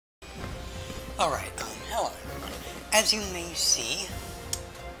Alright, hello everyone. As you may see,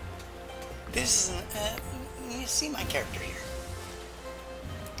 this is, you see my character here.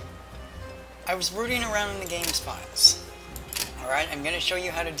 I was rooting around in the game's files. Alright, I'm going to show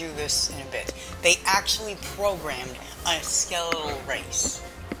you how to do this in a bit. They actually programmed a skeletal race,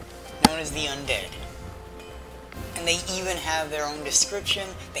 known as the Undead. And they even have their own description,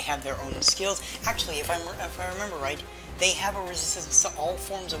 they have their own skills. Actually, if I remember right, they have a resistance to all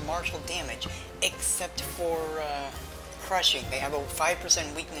forms of martial damage, except for crushing. They have a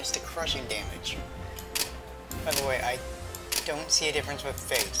 5% weakness to crushing damage. By the way, I don't see a difference with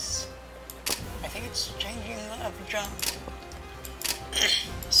face. I think it's changing the jump.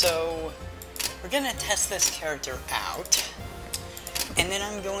 So, we're gonna test this character out. And then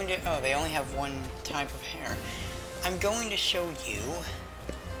I'm going to... Oh, they only have one type of hair. I'm going to show you...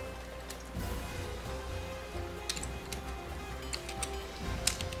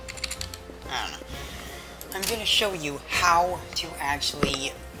 I don't know. I'm going to show you how to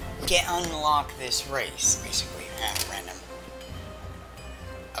actually unlock this race, basically. Random.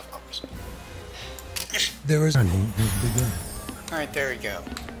 Of course. There is running begun. Alright, there we go.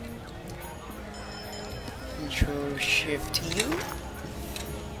 Control Shift U.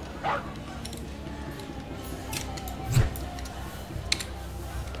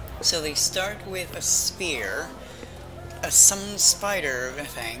 So they start with a spear, a summoned spider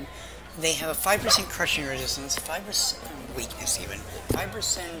thing. They have a 5% crushing resistance, 5% weakness even,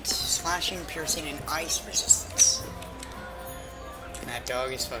 5% slashing, piercing, and ice resistance. And that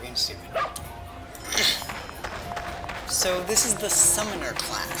dog is fucking stupid. So this is the summoner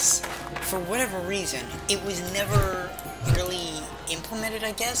class. For whatever reason, it was never really implemented,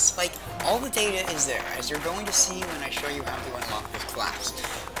 I guess. Like, all the data is there, as you're going to see when I show you how to unlock this class.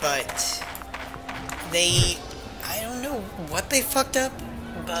 But I don't know what they fucked up,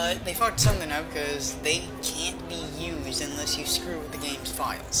 but they fucked something up because they can't be used unless you screw with the game's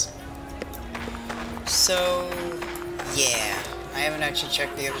files. So, yeah, I haven't actually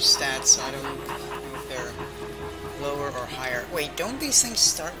checked the other stats, so I don't know if they're lower or higher. Wait, don't these things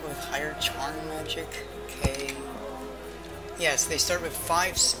start with higher charm magic? Okay. Yes, they start with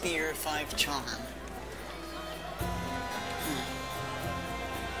 5 spear, 5 charm.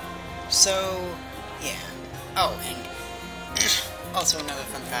 So, yeah. Oh, and also another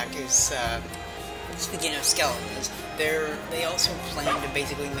fun fact is, speaking of skeletons, they also plan to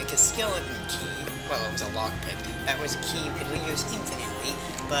basically make a skeleton key. Well, it was a lockpick. That was a key you could use infinitely,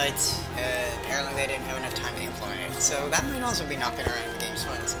 but apparently they didn't have enough time to implement it. So that might also be knocking around the game's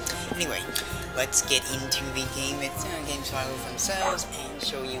files. Anyway, let's get into the game's files themselves and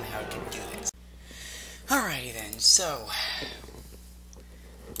show you how to do this. Alrighty then, so...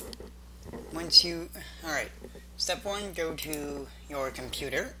 Alright, step 1, go to your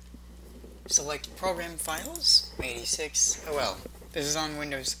computer, select Program Files, 86, oh well, this is on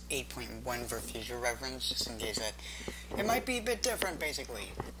Windows 8.1 for future reference, just in case that it might be a bit different,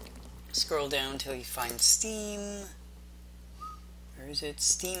 basically. Scroll down till you find Steam, where is it,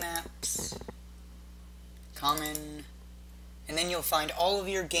 Steam Apps, Common, and then you'll find all of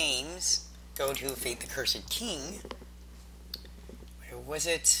your games. Go to Fate the Cursed King, where was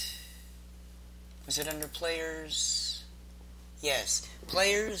it? Was it under Players? Yes,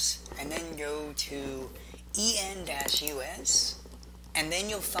 Players, and then go to en-us, and then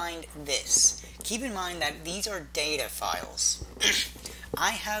you'll find this. Keep in mind that these are data files.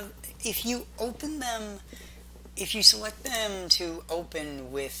 If you open them, if you select them to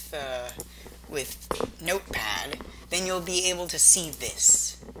open with Notepad, then you'll be able to see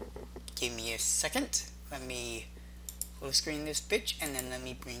this. Give me a second. Let me full screen this bitch, and then let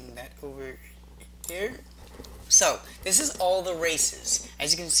me bring that over here. So, this is all the races.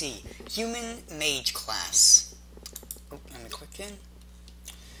 As you can see, human mage class. Oh, let me click in.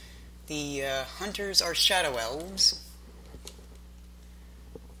 The hunters are shadow elves.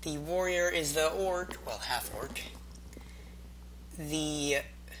 The warrior is the orc, well, half orc. The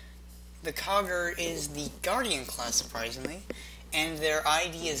cogger is the guardian class, surprisingly, and their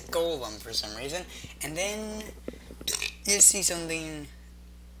ID is golem for some reason. And then you see something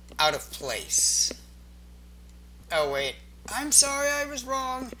out of place. Oh wait, I'm sorry, I was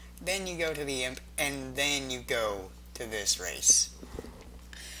wrong. Then you go to the imp, and then you go to this race.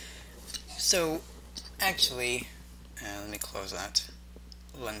 So, actually, let me close that.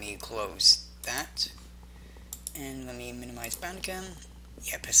 Let me close that. And let me minimize Bandicam.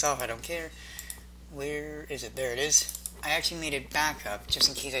 Yeah, piss off, I don't care. Where is it? There it is. I actually made it backup, just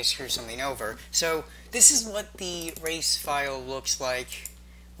in case I screw something over. So, this is what the race file looks like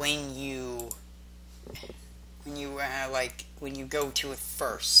when you go to it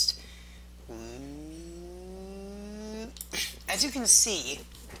first. As you can see,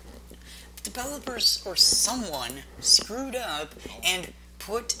 developers or someone screwed up and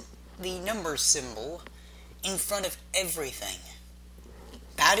put the number symbol in front of everything.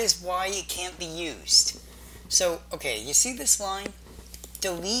 That is why it can't be used. So, okay, you see this line?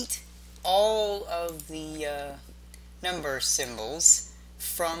 Delete all of the number symbols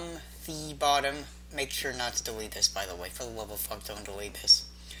from the bottom. Make sure not to delete this, by the way. For the love of fuck, don't delete this.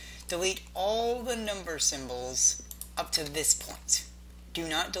 Delete all the number symbols up to this point. Do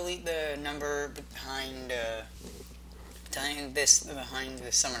not delete the number behind the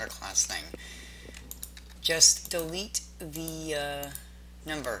summoner class thing. Just delete the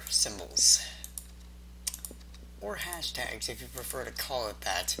number symbols. Or hashtags, if you prefer to call it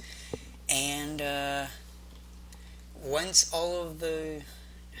that. And once all of the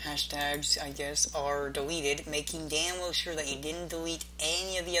hashtags, I guess, are deleted, making damn well sure that you didn't delete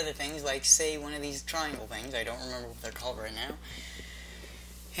any of the other things, like, say, one of these triangle things, I don't remember what they're called right now,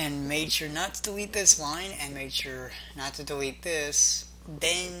 and made sure not to delete this line, and made sure not to delete this,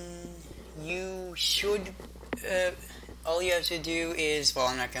 then you should, all you have to do is, well,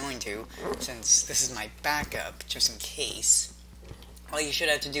 I'm not going to, since this is my backup, just in case, all you should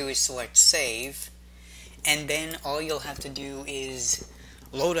have to do is select save, and then all you'll have to do is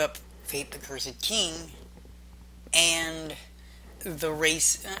load up Fate the Cursed King, and the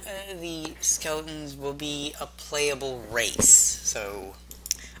race, the skeletons will be a playable race. So,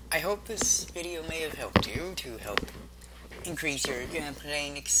 I hope this video may have helped you to help increase your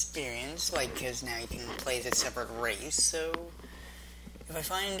playing experience, like, because now you can play as a separate race. So, if I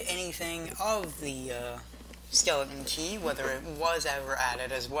find anything of the skeleton key, whether it was ever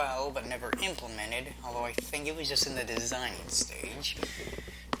added as well, but never implemented, although I think it was just in the designing stage,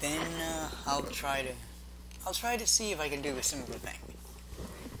 then I'll try to see if I can do a similar thing.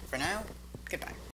 For now, goodbye.